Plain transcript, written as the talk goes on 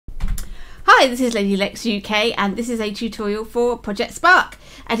Hi, this is Lady Lex UK and this is a tutorial for Project Spark,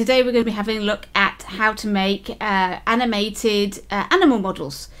 and today we're going to be having a look at how to make animated animal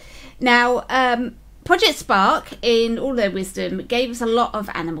models. Now Project Spark, in all their wisdom, gave us a lot of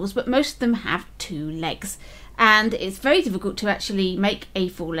animals, but most of them have 2 legs, and it's very difficult to actually make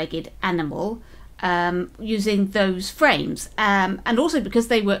a 4-legged animal using those frames, and also because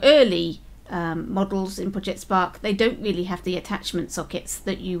they were early models in Project Spark, they don't really have the attachment sockets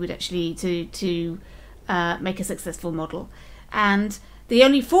that you would actually need to make a successful model. And the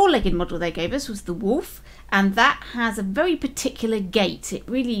only 4-legged model they gave us was the wolf, and that has a very particular gait. It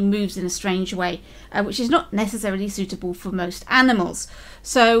really moves in a strange way, which is not necessarily suitable for most animals.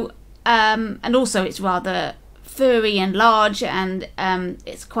 So and also it's rather furry and large, and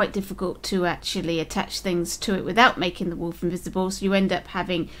it's quite difficult to actually attach things to it without making the wolf invisible, so you end up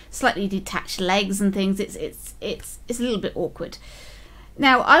having slightly detached legs and things. It's a little bit awkward.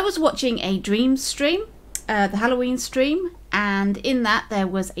 Now, I was watching a dream stream, the Halloween stream, and in that there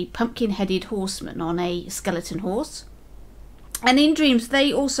was a pumpkin-headed horseman on a skeleton horse, and in dreams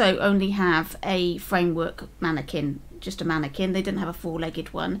they also only have a framework mannequin, just a mannequin. They didn't have a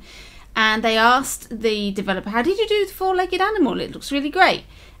 4-legged one. And they asked the developer, how did you do the 4-legged animal? It looks really great.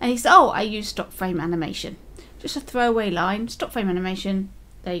 And he said, oh, I use stock frame animation. Just a throwaway line, stock frame animation.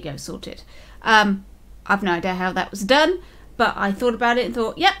 There you go, sorted. I've no idea how that was done, but I thought about it and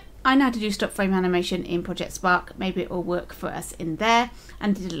thought, yep, I know how to do stock frame animation in Project Spark. Maybe it will work for us in there.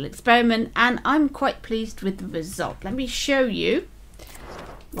 And did a little experiment, and I'm quite pleased with the result. Let me show you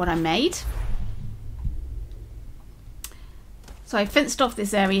what I made. So I fenced off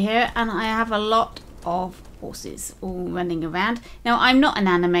this area here, and I have a lot of horses all running around. Now, I'm not an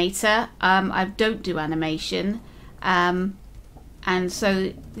animator. I don't do animation. And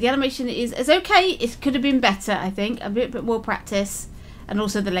so the animation is okay. It could have been better, I think. A bit more practice. And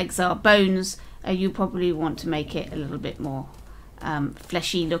also the legs are bones. You probably want to make it a little bit more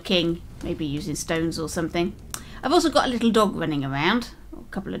fleshy looking, maybe using stones or something. I've also got a little dog running around.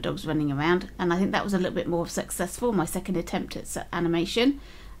 A couple of dogs running around, and I think that was a little bit more successful, my second attempt at animation,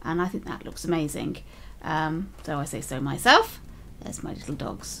 and I think that looks amazing. So I say so myself. There's my little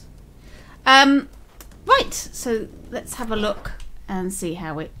dogs. Right, so let's have a look and see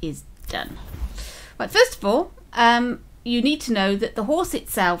how it is done. Right, first of all, you need to know that the horse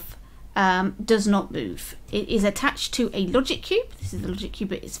itself does not move. It is attached to a logic cube. This is the logic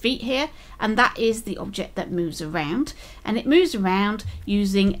cube at its feet here, and that is the object that moves around, and it moves around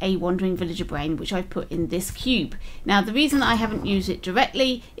using a wandering villager brain, which I've put in this cube. Now, the reason I haven't used it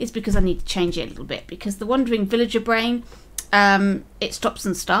directly is because I need to change it a little bit, because the wandering villager brain, it stops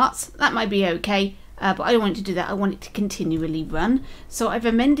and starts. That might be okay, but I don't want it to do that. I want it to continually run. So I've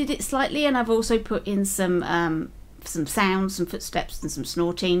amended it slightly, and I've also put in some sounds, some footsteps and some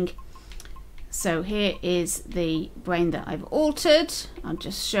snorting. So here is the brain that I've altered. I'll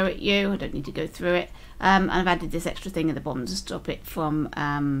just show it you. I don't need to go through it. And I've added this extra thing at the bottom to stop it from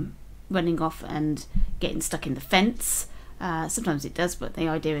running off and getting stuck in the fence. Sometimes it does, but the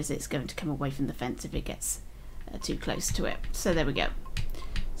idea is it's going to come away from the fence if it gets too close to it. So there we go.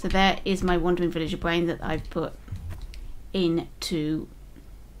 So there is my wandering villager brain that I've put into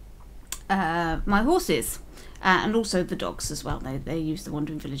my horses. And also the dogs as well. They use the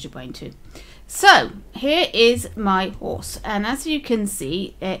wandering villager brain too. So here is my horse, and as you can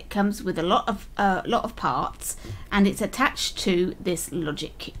see, it comes with a lot of parts, and it's attached to this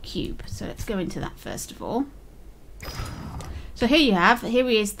logic cube. So let's go into that first of all. So here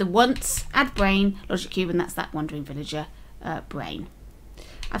is the once add brain logic cube, and that's that wandering villager brain.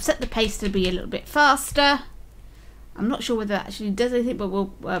 I've set the pace to be a little bit faster. I'm not sure whether that actually does anything, but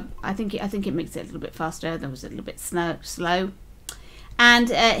we'll, I think it makes it a little bit faster. That was a little bit slow. And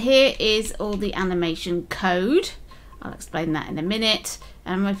here is all the animation code. I'll explain that in a minute.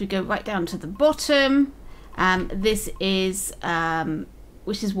 And if we go right down to the bottom, this is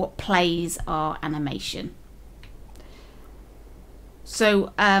which is what plays our animation.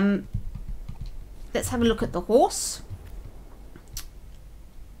 So let's have a look at the horse.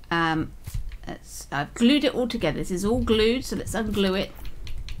 I've glued it all together. This is all glued, so let's unglue it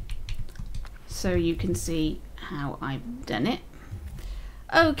so you can see how I've done it.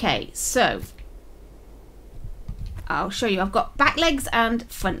 Okay, so I'll show you. I've got back legs and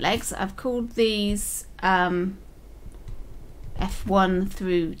front legs. I've called these F1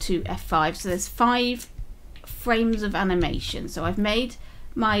 through to F5, so there's 5 frames of animation. So I've made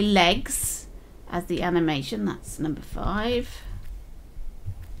my legs as the animation. That's number 5.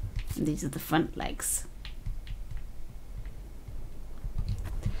 And these are the front legs.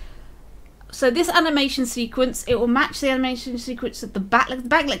 So this animation sequence, it will match the animation sequence of the back legs. The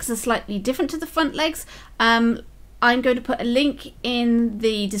back legs are slightly different to the front legs. I'm going to put a link in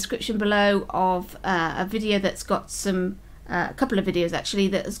the description below of a video that's got some, a couple of videos actually,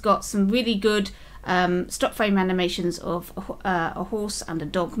 that has got some really good stop frame animations of a horse and a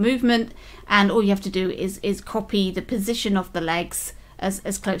dog movement. And all you have to do is copy the position of the legs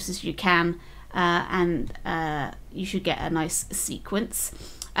as close as you can, and you should get a nice sequence.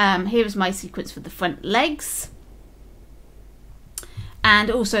 Here is my sequence for the front legs, and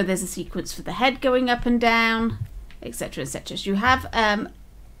also there's a sequence for the head going up and down, etc, etc. So you have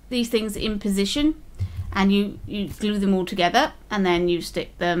these things in position, and you glue them all together, and then you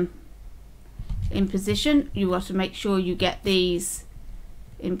stick them in position. You want to make sure you get these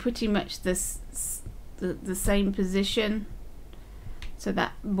in pretty much the same position, so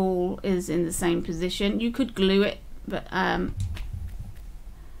that ball is in the same position. You could glue it, but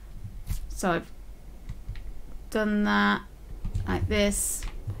so I've done that like this,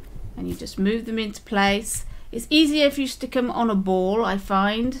 and you just move them into place. It's easier if you stick them on a ball, I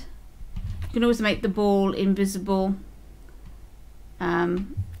find. You can always make the ball invisible, or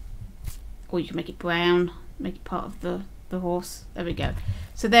you can make it brown, make it part of the horse. There we go.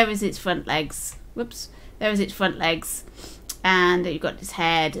 So there is its front legs. Whoops. There is its front legs, and you've got its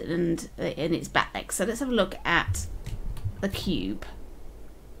head and its back legs. So let's have a look at the cube.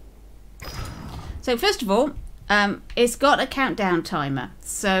 So first of all, it's got a countdown timer.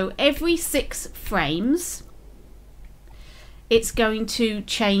 So every 6 frames, it's going to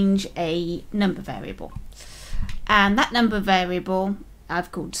change a number variable. And that number variable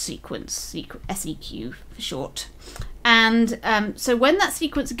I've called sequence, SEQ for short. And so when that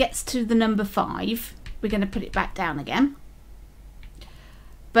sequence gets to the number 5, we're going to put it back down again.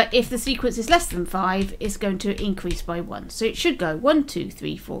 But if the sequence is less than 5, it's going to increase by 1. So it should go 1, 2,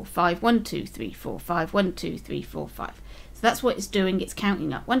 3, 4, 5, 1, 2, 3, 4, 5, 1, 2, 3, 4, 5. So that's what it's doing. It's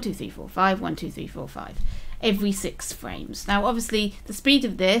counting up 1, 2, 3, 4, 5, 1, 2, 3, 4, 5 every 6 frames. Now, obviously, the speed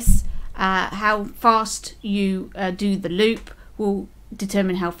of this, how fast you do the loop, will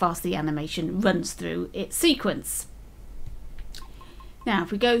determine how fast the animation runs through its sequence. Now,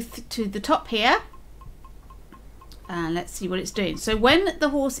 if we go to the top here, let's see what it's doing. So when the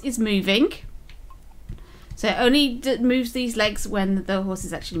horse is moving, so it only moves these legs when the horse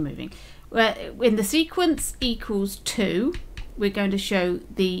is actually moving. When the sequence equals 2, we're going to show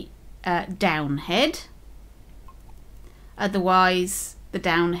the down head. Otherwise, the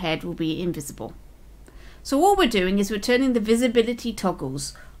down head will be invisible. So all we're doing is we're turning the visibility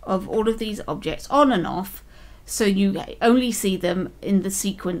toggles of all of these objects on and off, so you only see them in the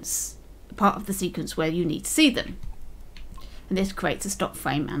sequence, part of the sequence where you need to see them. And this creates a stop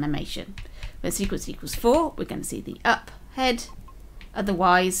frame animation. When sequence equals 4, we're going to see the up head.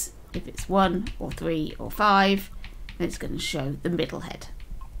 Otherwise, if it's 1 or 3 or 5, then it's going to show the middle head.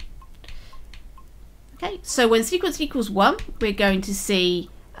 Okay, so when sequence equals 1, we're going to see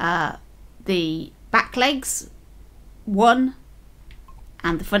the back legs 1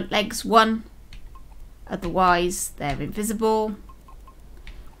 and the front legs 1. Otherwise, they're invisible.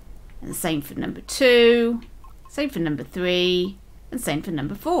 And the same for number 2. Same for number 3, and same for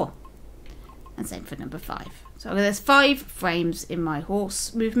number 4, and same for number 5. So there's 5 frames in my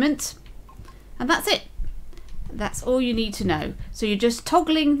horse movement, and that's it. That's all you need to know. So you're just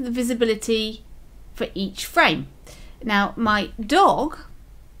toggling the visibility for each frame. Now my dog,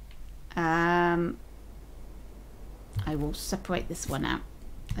 I will separate this one out.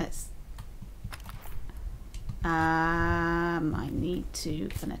 Let's. I need to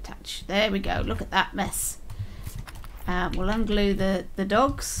unattach. There we go. Look at that mess. We'll unglue the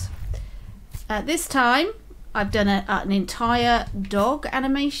dogs. This time I've done an entire dog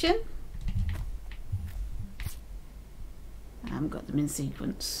animation. I haven't got them in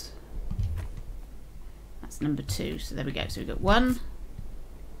sequence. That's number 2. So there we go. So we've got 1,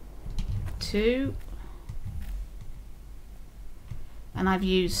 2, and I've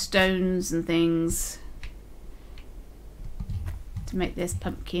used stones and things to make this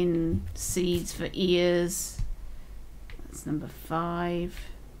pumpkin seeds for ears. That's number 5.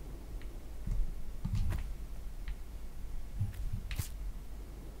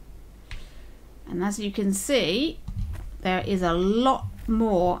 And as you can see, there is a lot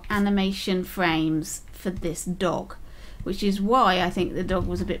more animation frames for this dog, which is why I think the dog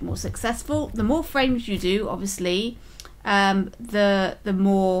was a bit more successful. The more frames you do, obviously, the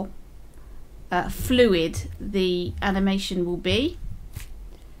more fluid the animation will be.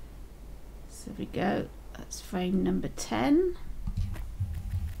 So we go. That's frame number 10.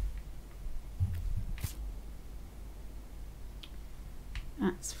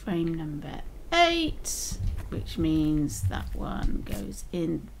 That's frame number 8, which means that one goes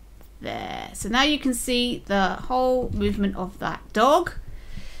in there. So now you can see the whole movement of that dog.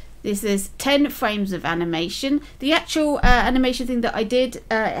 This is 10 frames of animation. The actual animation thing that I did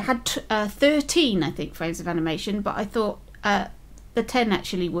had 13, I think, frames of animation, but I thought the 10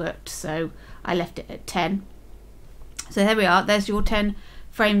 actually worked, so I left it at 10. So there we are. There's your 10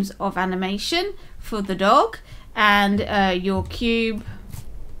 frames of animation for the dog, and your cube.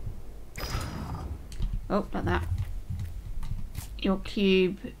 Oh, like that. Your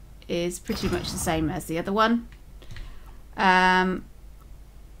cube is pretty much the same as the other one.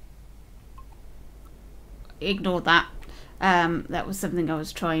 Ignore that. That was something I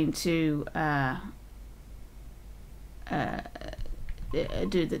was trying to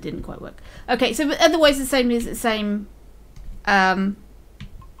do that didn't quite work. Okay, so otherwise the same is the same. But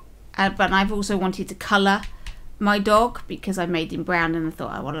I've also wanted to colour my dog because I made him brown and I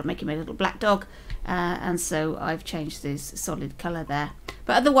thought I want to make him a little black dog, and so I've changed this solid colour there.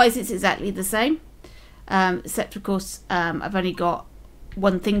 But otherwise it's exactly the same, except of course I've only got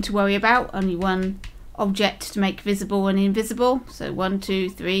one thing to worry about, only one object to make visible and invisible. So 1, 2,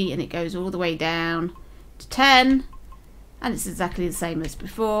 3, and it goes all the way down to 10, and it's exactly the same as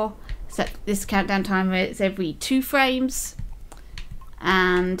before, except this countdown timer is every 2 frames,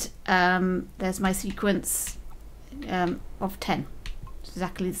 and there's my sequence of 10. It's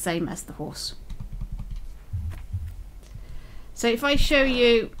exactly the same as the horse. So if I show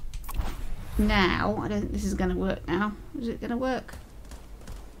you now, I don't think this is going to work now. Is it going to work?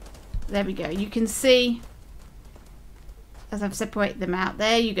 There we go. You can see as I've separated them out.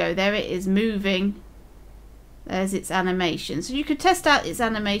 There you go. There it is moving. There's its animation. So you could test out its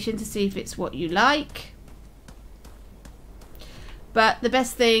animation to see if it's what you like. But the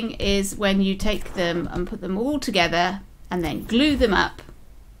best thing is when you take them and put them all together and then glue them up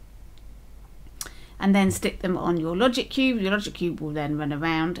and then stick them on your logic cube. Your logic cube will then run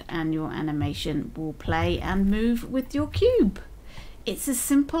around and your animation will play and move with your cube. It's as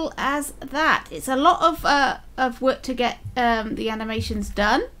simple as that. It's a lot of work to get the animations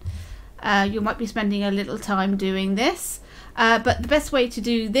done. You might be spending a little time doing this, but the best way to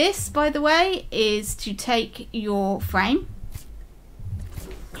do this, by the way, is to take your frame,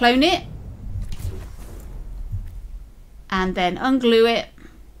 clone it, and then unglue it,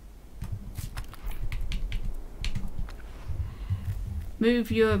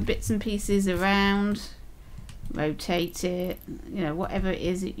 move your bits and pieces around, rotate it, you know, whatever it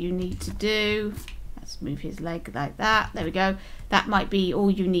is that you need to do. Let's move his leg like that. There we go. That might be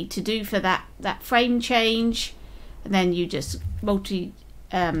all you need to do for that frame change, and then you just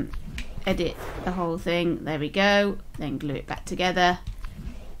edit the whole thing. There we go. Then glue it back together,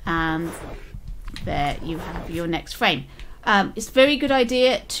 and there you have your next frame. It's a very good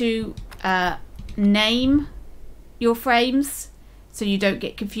idea to name your frames so you don't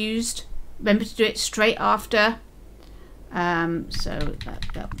get confused. Remember to do it straight after. So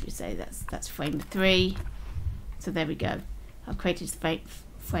that would say that's frame 3. So there we go. I've created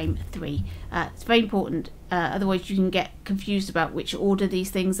frame 3. It's very important. Otherwise you can get confused about which order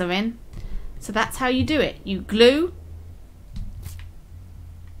these things are in. So that's how you do it. You glue,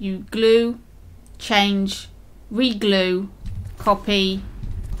 change, re-glue, copy,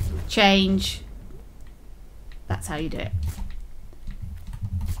 change. That's how you do it.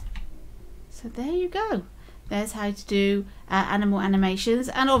 So there you go. There's how to do animal animations,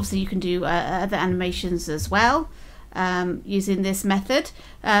 and obviously you can do other animations as well using this method.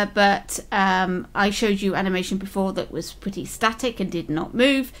 But I showed you animation before that was pretty static and did not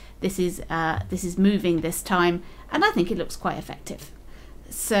move. This is moving this time, and I think it looks quite effective.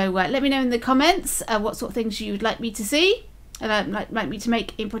 So let me know in the comments what sort of things you would like me to see, like me to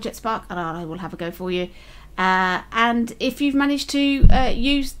make in Project Spark, and I will have a go for you. And if you've managed to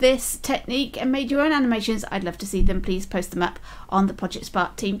use this technique and made your own animations, I'd love to see them. Please post them up on the Project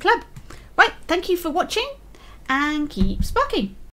Spark Team Club. Right, thank you for watching and keep sparking.